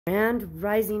And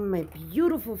rising, my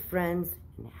beautiful friends,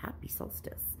 and happy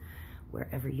solstice,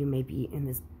 wherever you may be in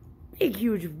this big,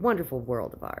 huge, wonderful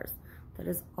world of ours that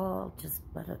is all just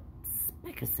but a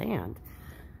speck of sand.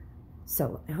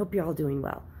 So I hope you're all doing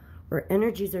well. Where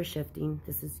energies are shifting,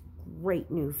 this is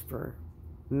great news for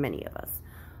many of us.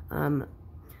 I,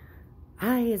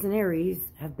 as an Aries,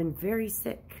 have been very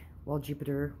sick while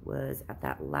Jupiter was at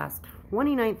that last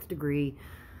 29th degree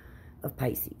of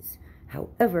Pisces.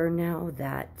 However, now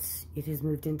that it has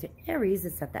moved into Aries,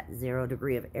 it's at that 0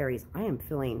 degree of Aries. I am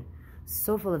feeling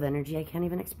so full of energy, I can't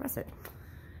even express it.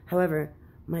 However,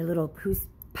 my little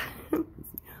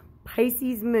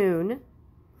Pisces moon,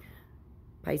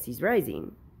 Pisces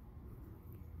rising,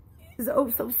 is oh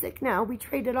so sick now. We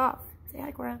traded off. Say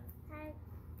hi, Cora. Hi.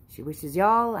 She wishes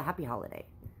y'all a happy holiday.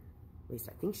 At least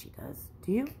I think she does.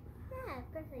 Do you? Yeah,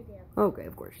 of course I do. Okay,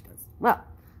 of course she does. Well,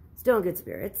 still in good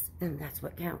spirits, and that's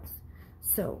what counts.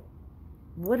 So,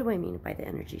 what do I mean by the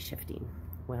energy shifting?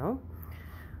 Well,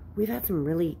 we've had some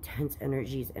really tense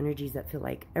energies that feel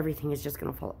like everything is just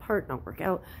going to fall apart, not work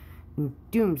out, and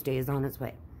doomsday is on its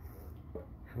way.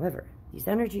 However, these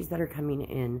energies that are coming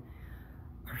in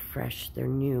are fresh, they're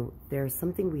new, they're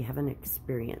something we haven't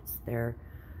experienced. They're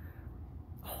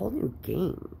a whole new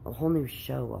game, a whole new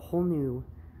show, a whole new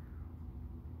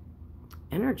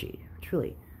energy,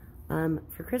 truly.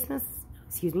 For Christmas,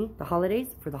 excuse me, the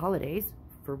holidays,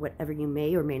 for whatever you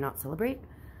may or may not celebrate,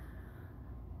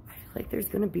 I feel like there's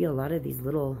going to be a lot of these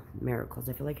little miracles.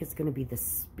 I feel like it's going to be the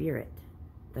spirit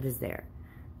that is there.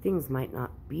 Things might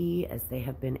not be as they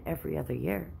have been every other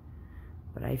year,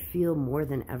 but I feel more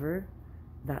than ever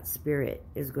that spirit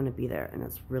is going to be there, and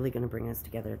it's really going to bring us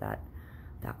together. That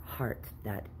heart,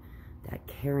 that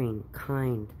caring,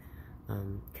 kind,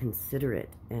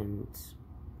 considerate, and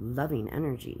loving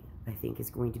energy, I think, is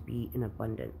going to be in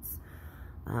abundance.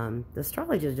 The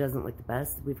astrology doesn't look the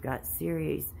best. We've got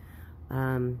Ceres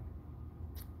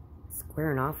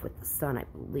squaring off with the sun, I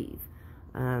believe.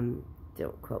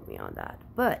 Don't quote me on that.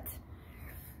 But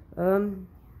I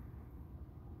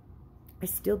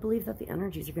still believe that the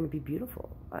energies are going to be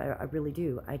beautiful. I really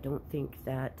do. I don't think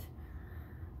that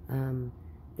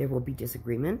there will be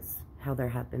disagreements, how there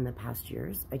have been the past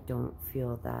years. I don't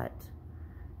feel that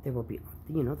there will be,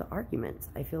 the arguments.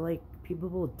 I feel like people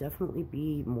will definitely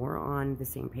be more on the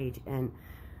same page, and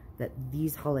that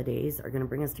these holidays are going to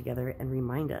bring us together and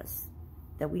remind us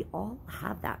that we all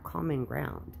have that common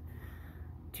ground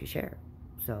to share.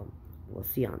 So we'll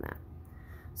see on that.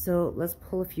 So let's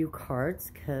pull a few cards,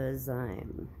 because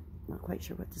I'm not quite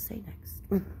sure what to say next.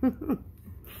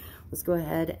 Let's go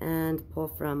ahead and pull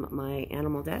from my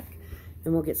animal deck,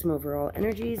 and we'll get some overall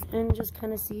energies and just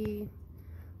kind of see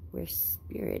where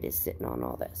spirit is sitting on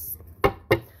all this.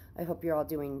 I hope you're all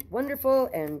doing wonderful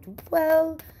and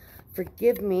well.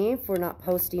 Forgive me for not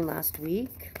posting last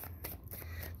week.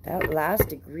 That last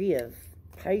degree of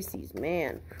Pisces,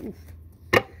 man, whew,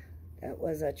 that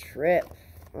was a trip.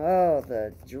 Oh,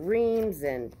 the dreams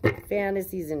and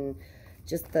fantasies and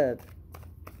just the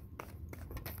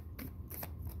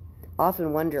off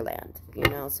in Wonderland.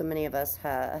 So many of us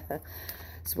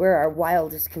it's where our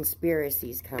wildest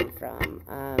conspiracies come from.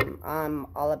 I'm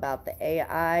all about the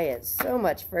AI. It's so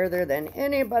much further than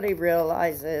anybody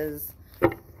realizes.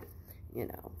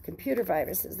 Computer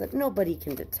viruses that nobody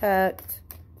can detect.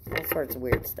 All sorts of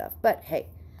weird stuff. But hey,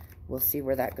 we'll see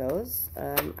where that goes.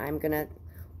 I'm going to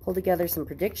pull together some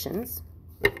predictions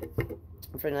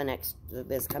for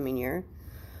this coming year.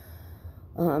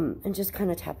 And just kind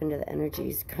of tap into the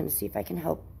energies, kind of see if I can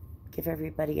help give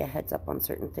everybody a heads up on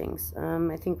certain things.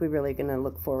 I think we're really going to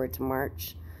look forward to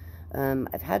March.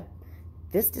 I've had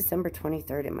this December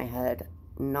 23rd in my head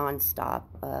nonstop.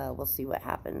 We'll see what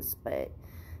happens, but it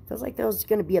feels like there's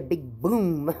going to be a big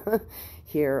boom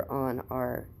here on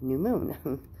our new moon.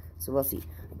 So we'll see.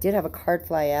 I did have a card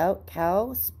fly out.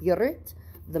 Cow, Spirit,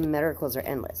 the miracles are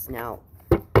endless. Now,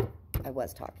 I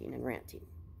was talking and ranting,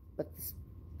 but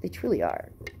they truly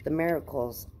are. The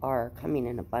miracles are coming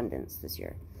in abundance this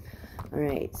year. All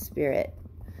right, Spirit,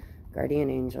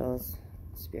 Guardian Angels,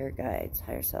 Spirit Guides,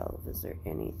 Higher Self. Is there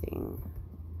anything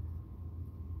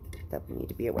that we need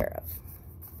to be aware of?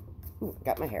 Ooh,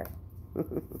 got my hair.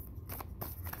 Alrighty,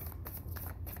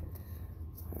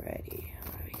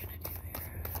 what are we going to do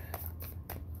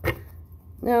here?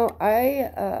 Now,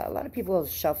 a lot of people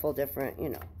shuffle different,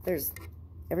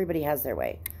 everybody has their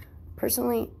way.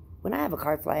 Personally, when I have a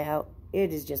card fly out,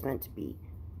 it is just meant to be.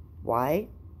 Why?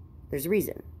 There's a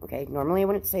reason, okay? Normally I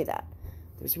wouldn't say that.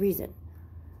 There's a reason.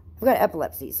 I've got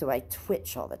epilepsy, so I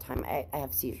twitch all the time. I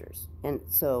have seizures. And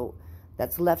so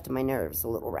that's left my nerves a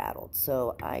little rattled.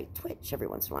 So I twitch every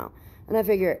once in a while. And I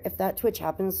figure if that twitch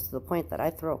happens to the point that I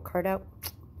throw a card out,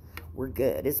 we're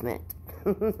good, isn't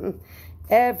it?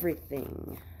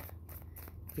 Everything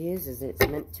is as it's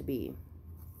meant to be.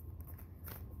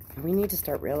 And we need to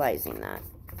start realizing that.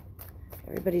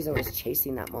 Everybody's always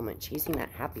chasing that moment, chasing that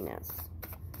happiness.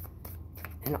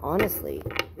 And honestly,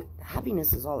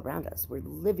 happiness is all around us. We're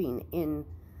living in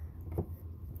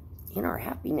our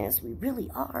happiness. We really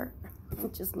are. We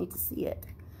just need to see it.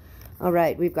 All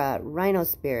right, we've got Rhino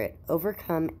Spirit.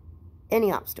 Overcome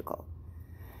any obstacle.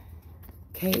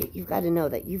 Okay, you've got to know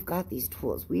that you've got these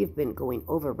tools. We have been going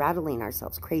over, rattling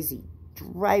ourselves crazy,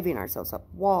 driving ourselves up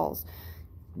walls,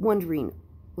 wondering,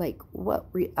 like, what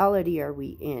reality are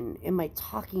we in? Am I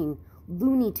talking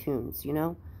Looney Tunes, you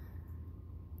know?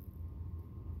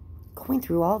 Going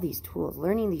through all these tools,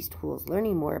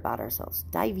 learning more about ourselves,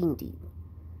 diving deep.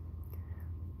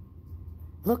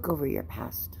 Look over your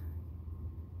past.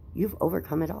 You've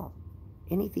overcome it all.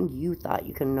 Anything you thought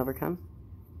you couldn't overcome,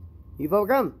 you've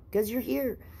overcome because you're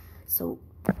here. So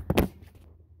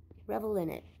revel in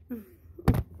it.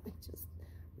 Just,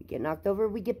 we get knocked over,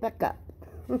 we get back up.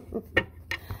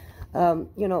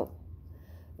 You know,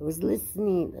 I was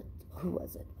listening, who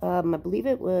was it? I believe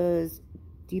it was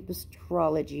Deep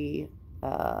Astrology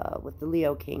with the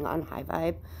Leo King on High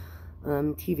Vibe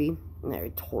TV. And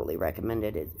I totally recommend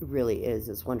it. It really is.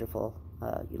 It's wonderful.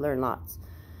 You learn lots.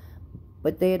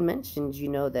 But they had mentioned, you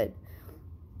know, that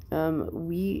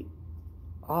we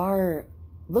are,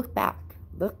 look back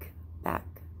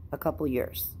a couple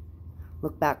years.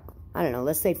 Look back, I don't know,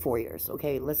 let's say 4 years,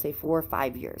 okay? Let's say 4 or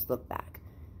 5 years, look back.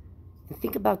 And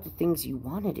think about the things you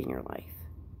wanted in your life.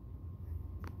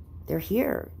 They're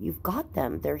here. You've got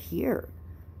them. They're here.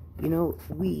 You know,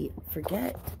 we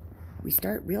forget. We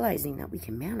start realizing that we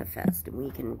can manifest and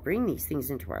we can bring these things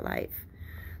into our life.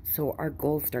 So our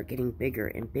goals start getting bigger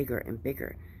and bigger and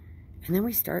bigger. And then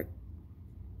we start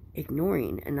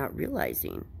ignoring and not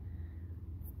realizing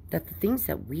that the things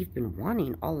that we've been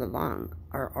wanting all along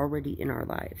are already in our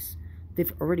lives.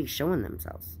 They've already shown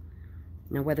themselves.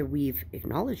 Now, whether we've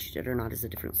acknowledged it or not is a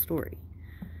different story.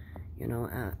 You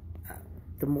know,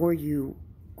 the more you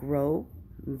grow,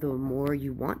 the more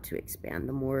you want to expand,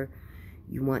 the more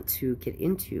you want to get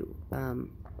into,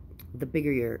 the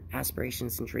bigger your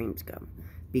aspirations and dreams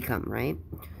become, right?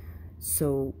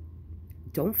 So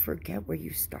don't forget where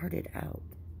you started out.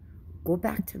 Go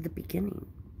back to the beginning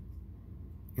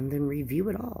and then review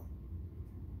it all.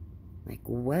 Like,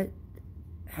 what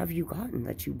have you gotten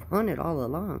that you wanted all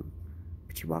along,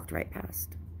 but you walked right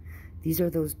past? These are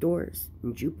those doors,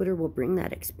 and Jupiter will bring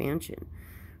that expansion,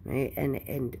 right?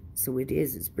 And so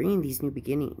it's bringing these new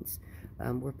beginnings.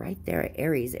 We're right there at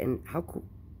Aries, and how cool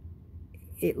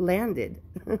it landed.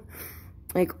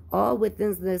 Like, all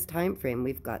within this time frame,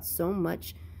 we've got so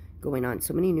much going on,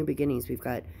 so many new beginnings. We've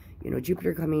got, you know,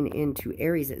 Jupiter coming into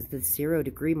Aries at the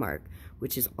 0-degree mark,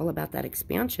 which is all about that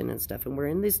expansion and stuff. And we're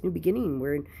in this new beginning.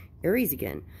 We're in Aries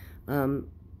again.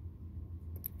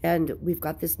 And we've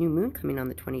got this new moon coming on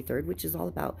the 23rd, which is all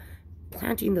about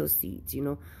planting those seeds, you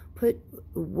know.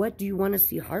 What do you want to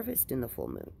see harvest in the full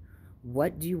moon?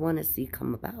 What do you want to see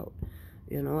come about?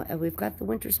 You know, and we've got the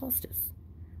winter solstice,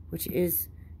 which is,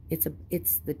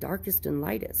 it's the darkest and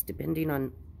lightest, depending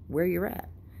on where you're at,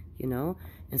 you know.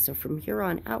 And so from here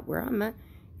on out, where I'm at,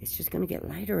 it's just going to get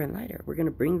lighter and lighter. We're going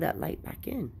to bring that light back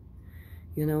in,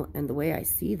 you know. And the way I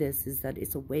see this is that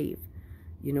it's a wave.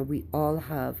 You know, we all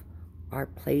have our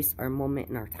place, our moment,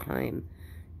 and our time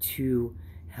to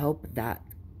help that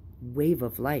wave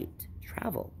of light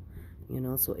travel, you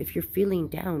know. So if you're feeling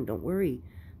down, don't worry.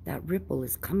 That ripple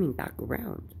is coming back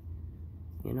around,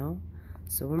 you know.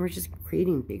 So when we're just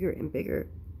creating bigger and bigger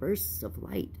bursts of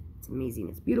light, it's amazing.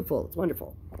 It's beautiful. It's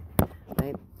wonderful,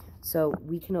 right? So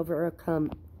we can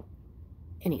overcome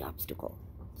any obstacle.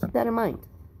 Keep that in mind.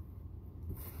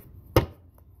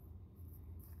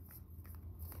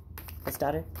 Yes,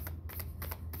 daughter?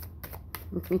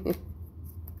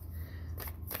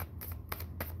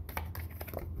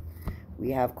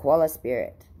 We have Koala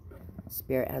Spirit.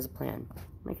 Spirit has a plan.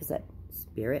 Like I said,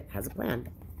 Spirit has a plan.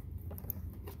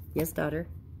 Yes, daughter?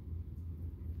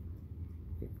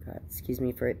 We've got, excuse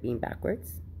me for it being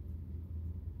backwards.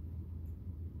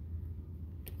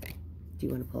 Do you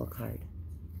want to pull a card?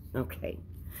 Okay.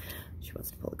 She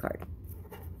wants to pull a card.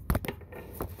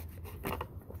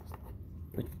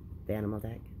 The animal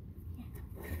deck?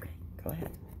 Okay, go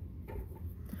ahead.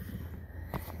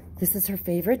 This is her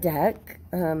favorite deck.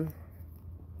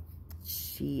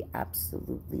 She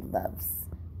absolutely loves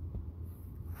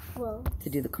to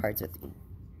do the cards with me.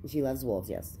 She loves wolves,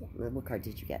 yes. Yeah. What card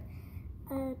did you get?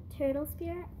 Turtle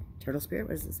Spirit. Turtle spirit,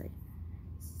 what does it say?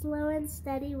 Slow and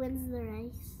steady wins the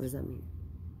race. What does that mean?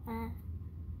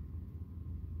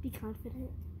 Be confident.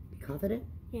 Be confident?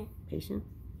 Yeah. Patient?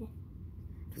 Yeah.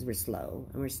 Because we're slow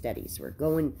and we're steady. So we're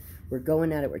going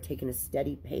at it. We're taking a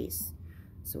steady pace.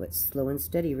 So it's slow and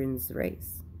steady wins the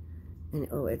race. And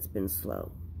oh, it's been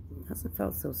slow. It hasn't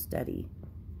felt so steady.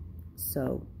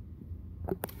 So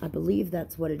I believe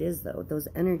that's what it is, though. Those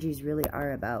energies really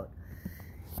are about.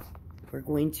 We're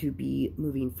going to be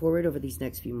moving forward over these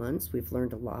next few months. We've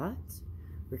learned a lot.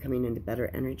 We're coming into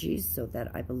better energies, so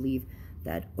that I believe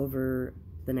that over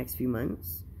the next few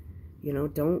months, you know,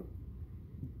 don't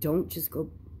just go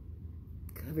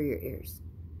cover your ears.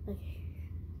 Okay.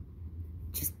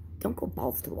 Just don't go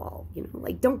balls to the wall, you know,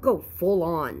 like don't go full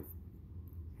on,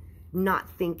 not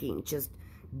thinking, just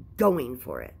going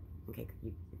for it. Okay,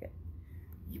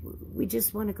 we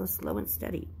just want to go slow and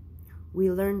steady. We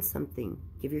learned something.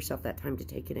 Give yourself that time to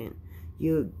take it in.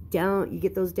 You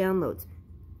get those downloads.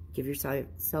 Give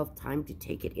yourself time to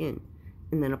take it in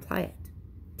and then apply it.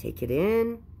 Take it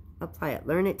in, apply it.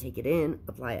 Learn it, take it in,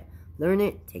 apply it. Learn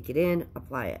it, take it in,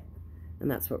 apply it.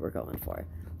 And that's what we're going for.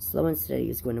 Slow and steady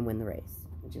is going to win the race.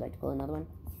 Would you like to pull another one?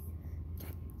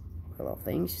 Poor little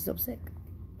thing, she's so sick.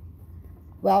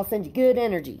 Well, I'll send you good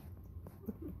energy.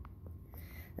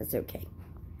 That's okay.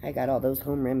 I got all those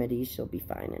home remedies. She'll be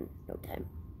fine in no time.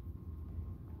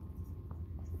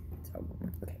 So,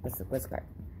 okay, what's the card?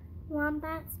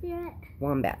 Wombat spirit.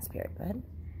 Wombat spirit, go ahead.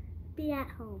 Be at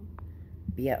home.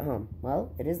 Be at home.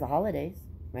 Well, it is the holidays,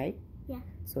 right? Yeah.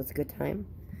 So it's a good time.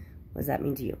 What does that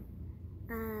mean to you?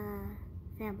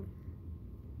 Family.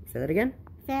 Say that again?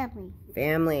 Family.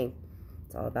 Family.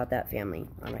 It's all about that family.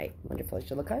 All right, wonderful.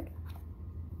 Show the card.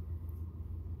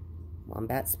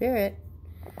 Wombat spirit.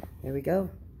 There we go.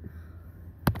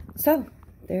 So,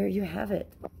 there you have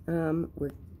it.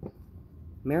 We're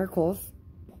miracles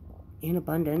in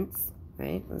abundance,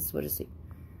 right? What does it?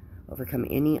 Overcome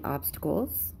any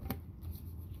obstacles.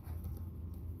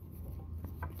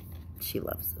 She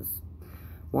loves us.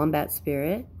 Wombat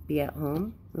spirit, be at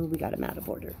home. Oh, we got him out of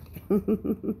order.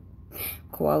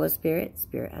 Koala spirit,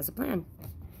 spirit has a plan.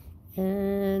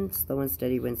 And slow and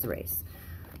steady wins the race.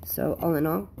 So, all in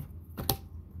all,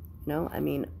 no, I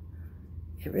mean,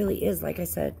 it really is, like I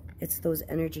said, it's those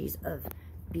energies of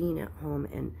being at home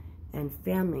and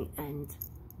family and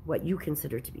what you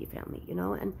consider to be family, you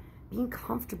know, and being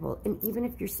comfortable. And even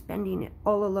if you're spending it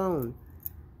all alone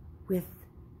with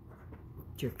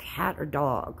your cat or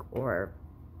dog or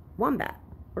wombat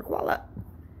or koala,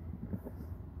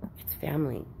 it's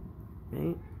family,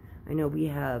 right? I know we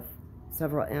have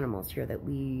several animals here that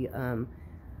we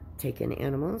take in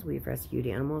animals. We've rescued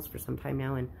animals for some time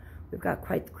now, and we've got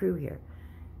quite the crew here.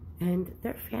 And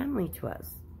they're family to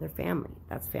us. They're family.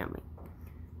 That's family.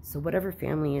 So whatever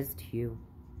family is to you,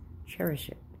 cherish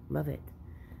it. Love it.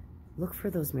 Look for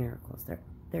those miracles.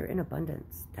 They're in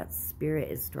abundance. That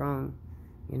spirit is strong,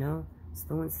 you know?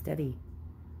 Slow and steady.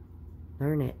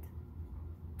 Learn it.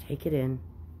 Take it in.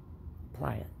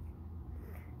 Apply it.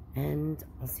 And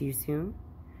I'll see you soon.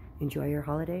 Enjoy your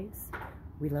holidays.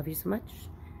 We love you so much.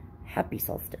 Happy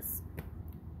solstice.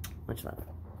 Much love.